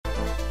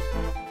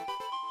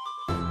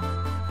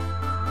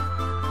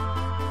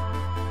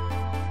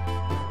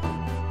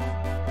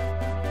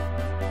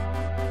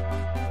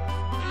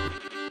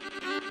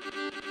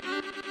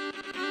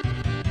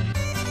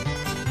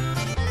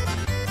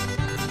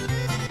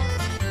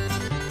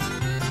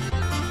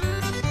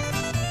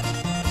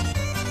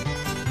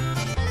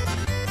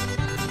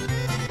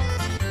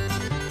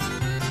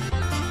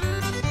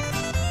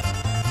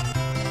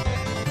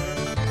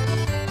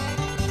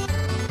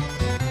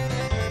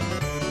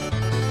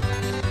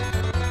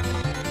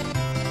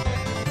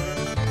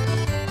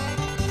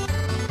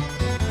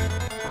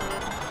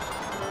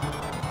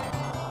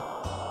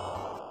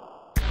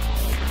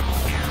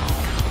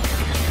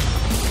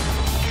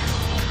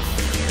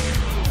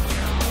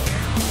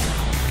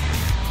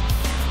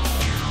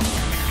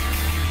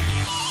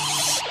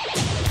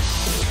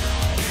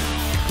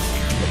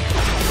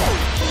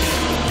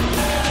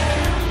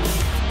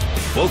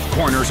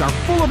corners are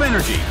full of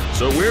energy,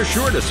 so we're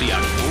sure to see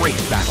a great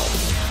battle.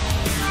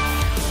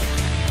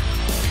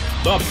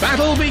 The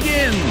battle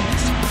begins!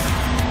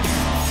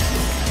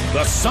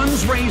 The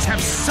sun's rays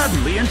have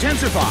suddenly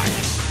intensified.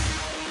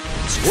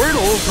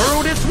 Squirtle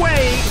burrowed its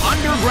way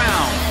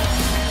underground.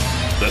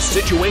 The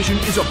situation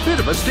is a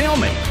bit of a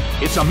stalemate.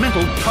 It's a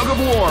mental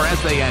tug-of-war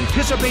as they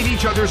anticipate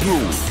each other's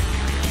move.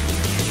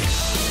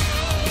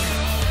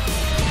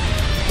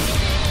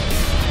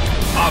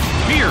 A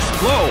fierce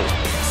blow!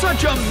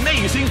 Such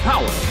amazing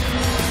power!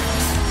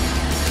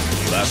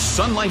 The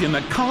sunlight in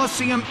the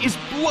Colosseum is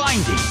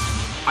blinding.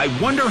 I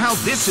wonder how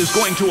this is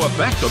going to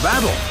affect the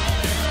battle.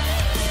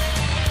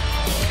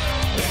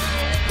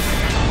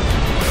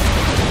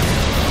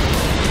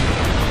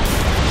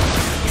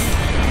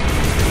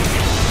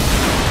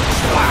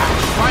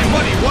 Splash by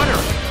muddy water!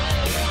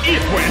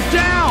 It went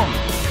down!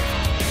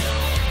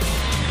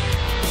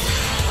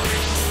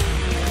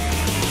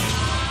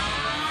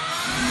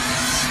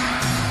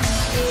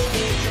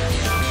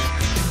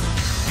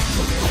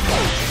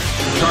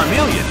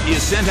 Charmeleon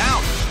is sent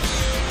out.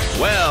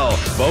 Well,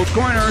 both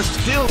corners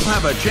still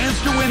have a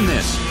chance to win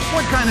this.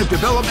 What kind of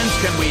developments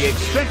can we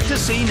expect to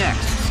see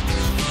next?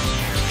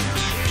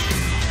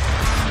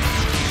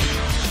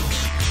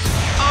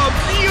 A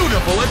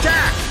beautiful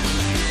attack!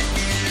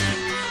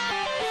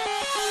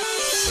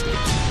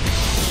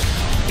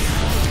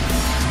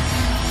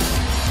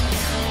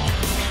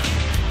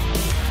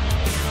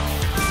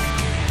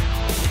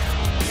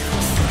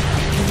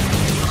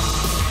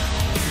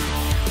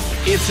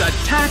 Its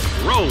attack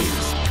rose.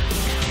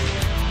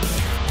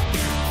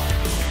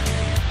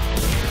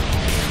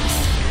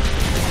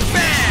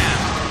 Bam!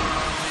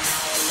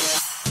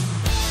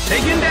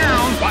 Taken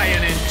down by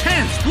an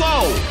intense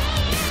blow.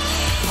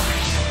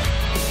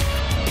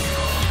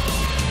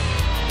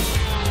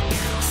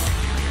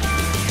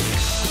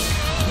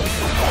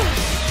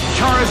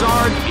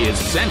 Charizard is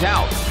sent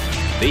out.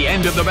 The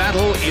end of the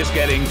battle is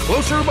getting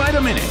closer by the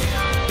minute.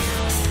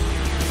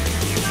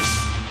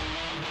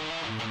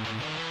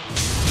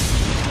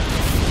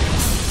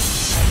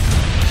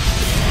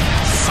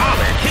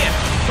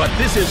 But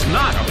this is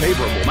not a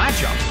favorable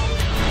matchup.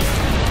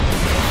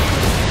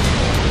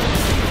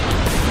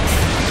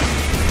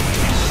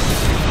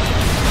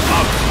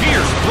 A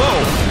fierce blow.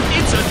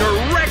 It's a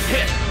direct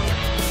hit.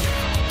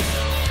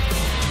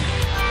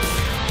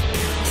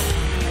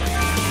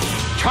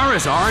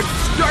 Charizard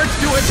starts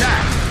to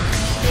attack.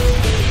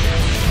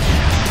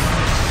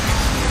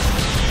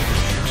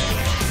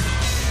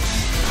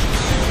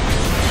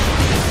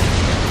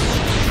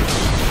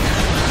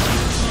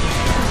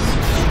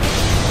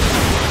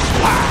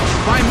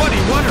 By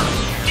muddy water,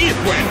 it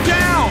went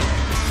down!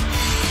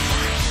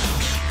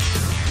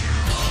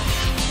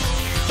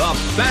 The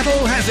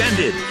battle has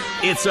ended.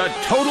 It's a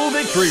total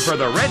victory for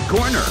the red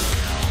corner.